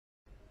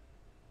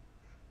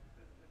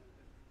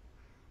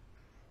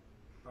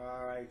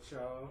Alright,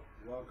 y'all.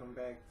 Welcome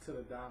back to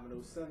the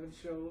Dominoes 7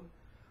 show.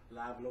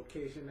 Live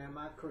location at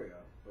my crib,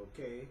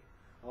 okay?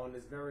 On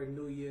this very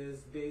New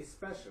Year's Day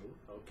special,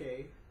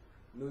 okay?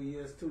 New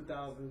Year's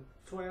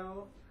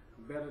 2012,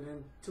 better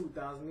than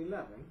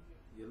 2011,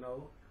 you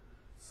know?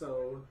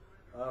 So,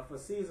 for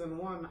season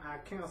 1, I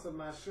canceled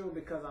my show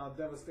because I was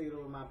devastated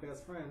with my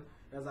best friend,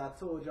 as I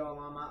told y'all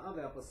on my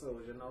other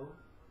episodes, you know?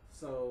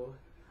 So,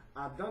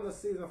 I've done the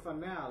season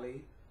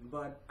finale,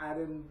 but I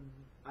didn't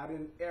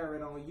air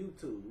it on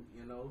YouTube,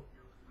 you know.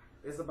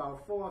 It's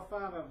about 4 or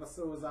 5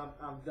 episodes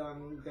I've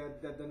done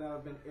that never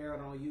been aired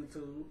on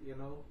YouTube, you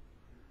know,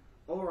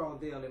 or on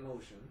Daily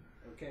Motion,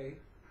 okay.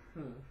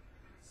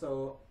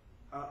 So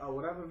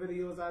whatever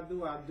videos I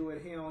do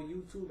it here on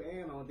YouTube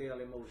and on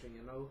Daily Motion,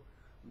 you know.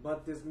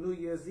 But this New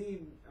Year's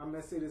Eve,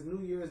 this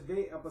New Year's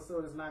Day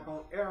episode is not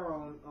gonna air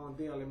on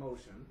Daily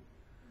Motion.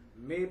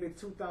 Maybe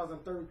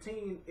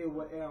 2013 it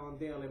will air on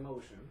Daily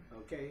Motion,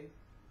 okay.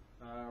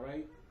 All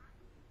right.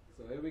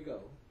 So here we go.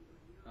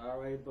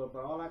 Alright, but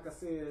all I can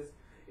say is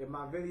if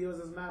my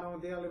videos is not on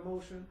Daily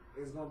Motion,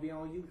 it's gonna be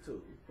on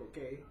YouTube.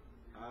 Okay?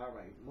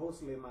 Alright.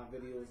 Mostly my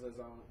videos is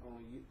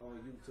on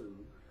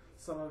YouTube.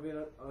 Some of it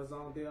is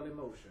on Daily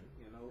Motion,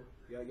 you know.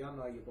 Y'all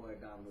know your boy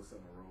Dominoes on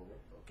the roll,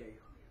 okay?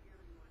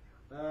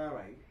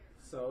 Alright.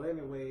 So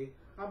anyway,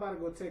 I'm about to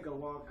go take a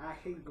walk. I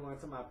hate going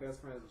to my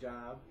best friend's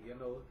job, you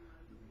know.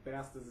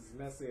 Bastards is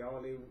messy.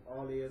 All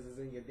they is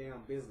in your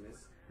damn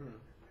business.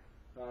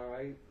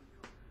 Alright.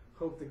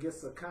 Hope to get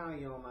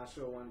Sakanya on my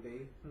show one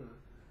day.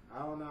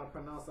 I don't know how to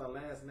pronounce her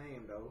last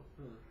name though.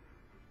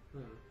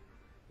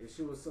 If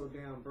she was so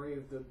damn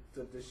brave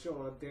to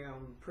show her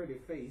damn pretty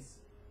face.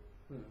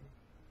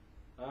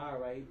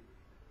 Alright.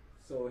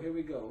 So here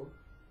we go.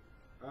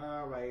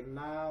 Alright,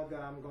 now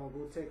that I'm gonna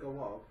go take a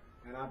walk,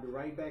 and I'll be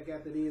right back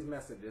after these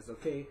messages,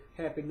 okay?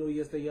 Happy New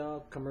Year's to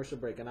y'all. Commercial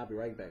break, and I'll be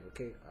right back,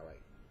 okay?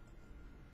 Alright.